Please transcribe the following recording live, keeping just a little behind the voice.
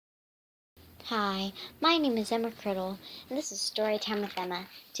Hi, my name is Emma Criddle, and this is Storytime with Emma.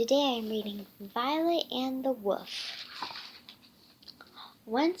 Today I'm reading Violet and the Woof.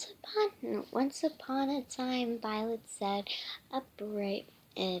 Once upon a time, Violet said, a brave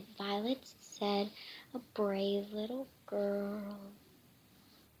little girl.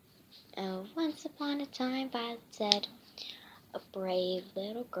 Once upon a time, Violet said, a brave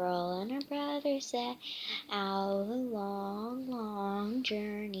little girl and her brother set out a long, long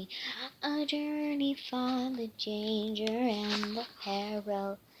journey, a journey full of danger and the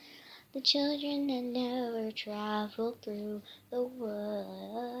peril. The children had never traveled through the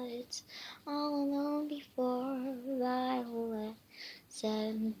woods all alone before. Violet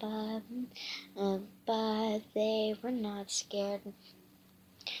said, but they were not scared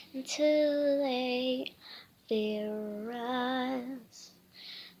until they fearless,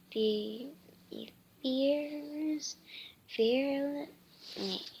 fears, fear,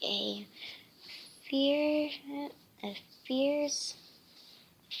 a fear, a fierce,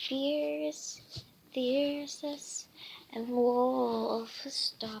 and Wolf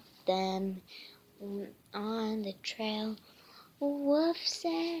stopped them on the trail. Wolf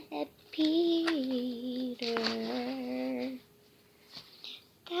said, Peter,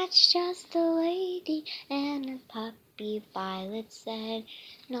 that's just a lady and her puppy. Violet said,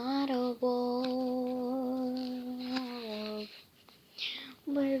 not a wolf.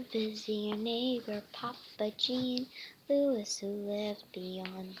 We're busy, your neighbor, Papa Jean Lewis, who lived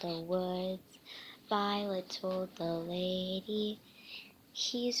beyond the woods. Violet told the lady,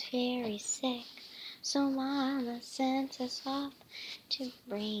 he's very sick, so Mama sent us off to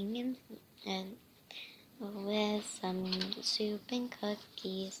bring him and with some soup and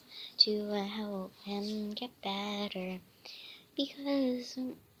cookies to help him get better. Because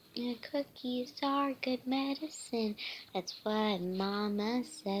cookies are good medicine. That's what Mama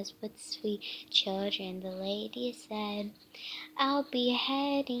says. But sweet children, the lady said, I'll be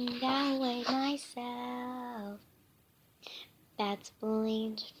heading that way myself. Bats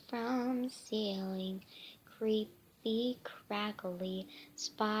blinked from ceiling, creepy, crackly.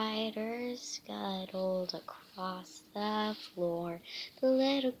 Spiders scuttled across the floor. The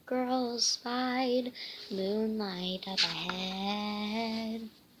little girl spied moonlight up ahead.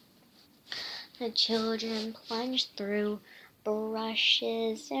 The children plunged through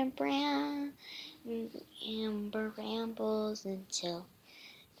brushes and brambles until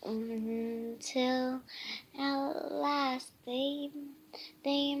at last they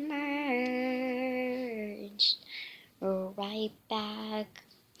emerged right back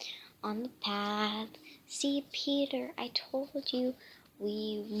on the path. See, Peter, I told you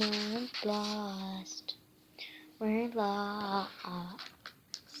we weren't lost. We're lost.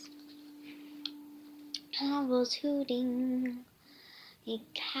 Owls hooting, a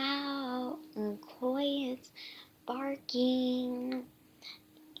cow, coyotes barking,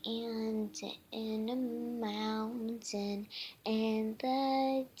 and in a mountain in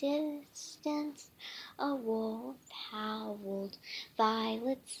the distance a wolf howled.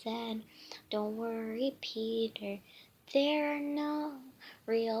 Violet said, don't worry, Peter, there are no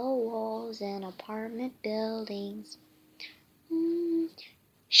real wolves in apartment buildings.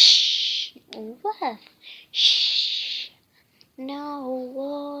 Shh, Woof, shh, no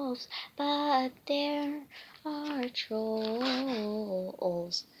wolves, but there are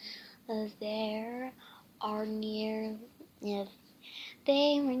trolls. There are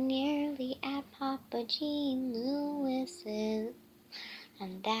they were nearly at Papa Jean Lewis's,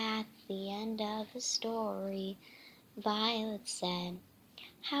 and that's the end of the story, Violet said.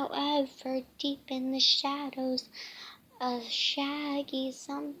 However, deep in the shadows, a shaggy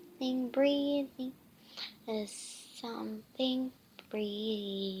something breathing,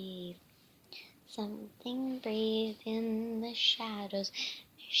 something breathed in the shadows.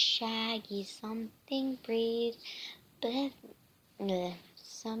 Shaggy something breathed,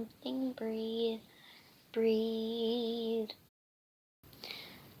 something breathed.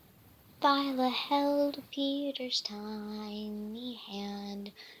 Violet held Peter's tiny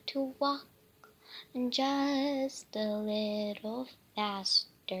hand to walk just a little faster.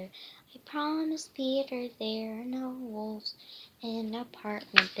 I promise, Peter, there are no wolves in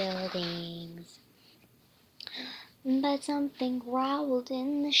apartment buildings. But something growled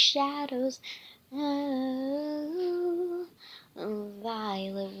in the shadows. Oh,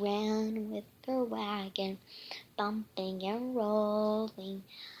 Violet ran with her wagon, bumping and rolling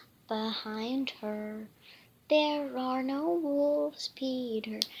behind her. There are no wolves,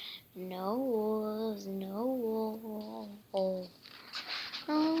 Peter. No wolves, no wolves.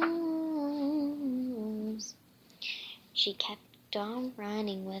 She kept kept on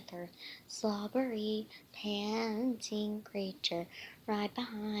running with her slobbery, panting creature right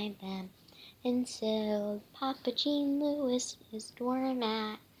behind them until Papa Jean Lewis's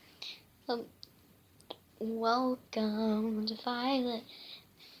doormat welcomed Violet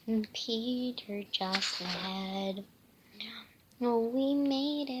and Peter just ahead. "Oh, we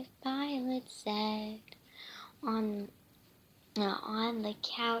made it," Violet said. On the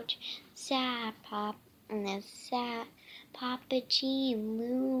couch sat Papa Jean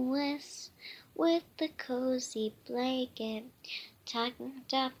Lewis with the cozy blanket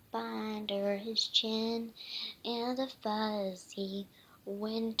tucked up under his chin and a fuzzy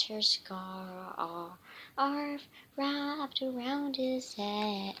winter scarf wrapped around his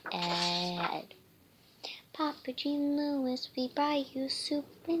head. "Papa Jean Lewis, we brought you soup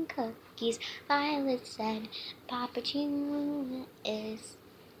and cookies," Violet said. Papa Jean Lewis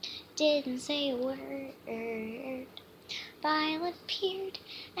didn't say a word. Violet peered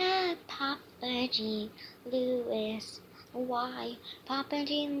at Papa Jean Lewis. "Why, Papa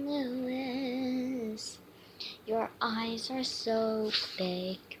Jean Lewis, your eyes are so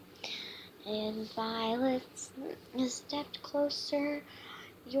big." And Violet stepped closer.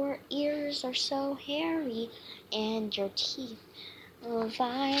 "Your ears are so hairy, and your teeth."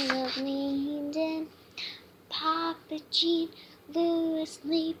 Violet leaned in. Papa Jean Lewis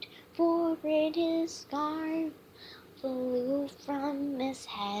leaped forward. His scarf flew from his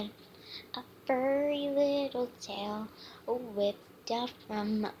head. A furry little tail whipped out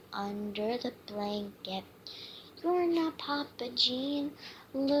from under the blanket. "You're not Papa Jean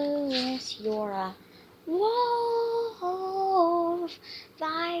Lewis, you're a wolf!"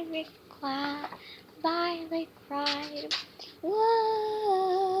 Violet cried.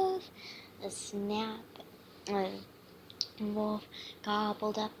 "Wolf!" A snap. Wolf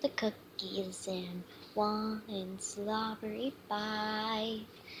gobbled up the cookies in one slobbery bite.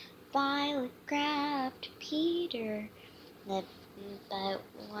 Violet grabbed Peter. But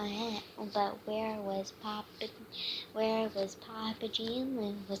where was Papa Jean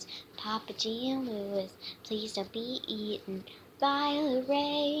Lewis? "Papa Jean Lewis, please don't be eaten." Violet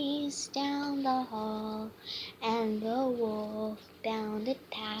raced down the hall, and the wolf bounded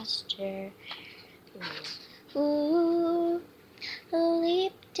past her. Ooh,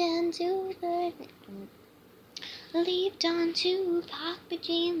 leaped onto Papa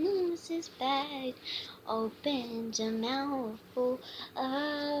Jean Lewis's bed, opened a mouthful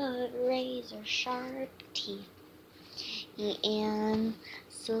of razor-sharp teeth, and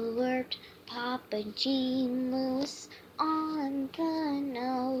slurped Papa Jean Lewis on the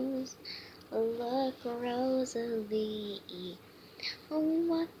nose. "Look, Rosalie,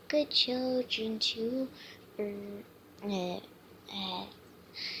 what good children to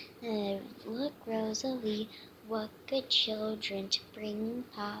look, Rosalie, what good children to bring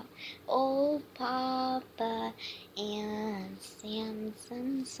old Papa and Sam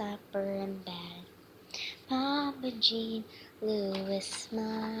some supper in bed." Papa Jean Lewis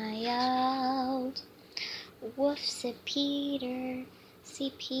smiled. "Woof," said Peter.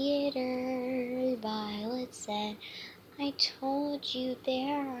 "See, Peter," Violet said, "I told you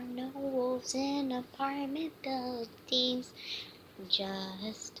there are no wolves in apartment buildings,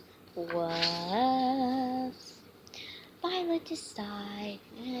 just wolves." Violet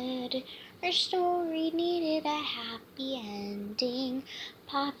decided her story needed a happy ending.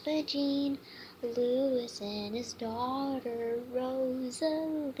 Papa Jean Lewis and his daughter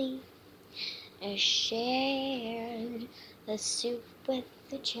Rosalie shared the soup with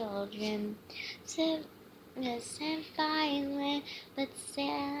the children. Said Violet, but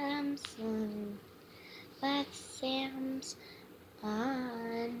Sam's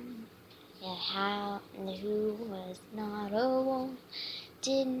aunt, who was not a wolf,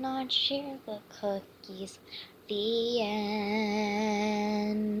 did not share the cookies. The end.